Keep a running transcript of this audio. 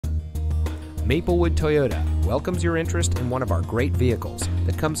Maplewood Toyota welcomes your interest in one of our great vehicles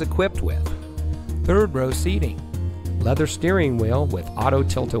that comes equipped with third row seating, leather steering wheel with auto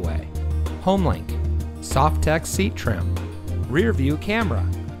tilt-away, HomeLink, Softex seat trim, rear view camera,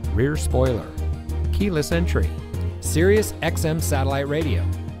 rear spoiler, keyless entry, Sirius XM satellite radio,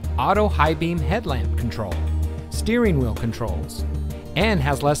 auto high beam headlamp control, steering wheel controls, and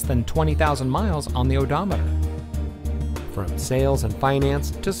has less than 20,000 miles on the odometer. From sales and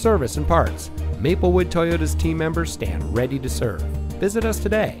finance to service and parts, Maplewood Toyota's team members stand ready to serve. Visit us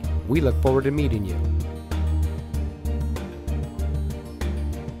today. We look forward to meeting you.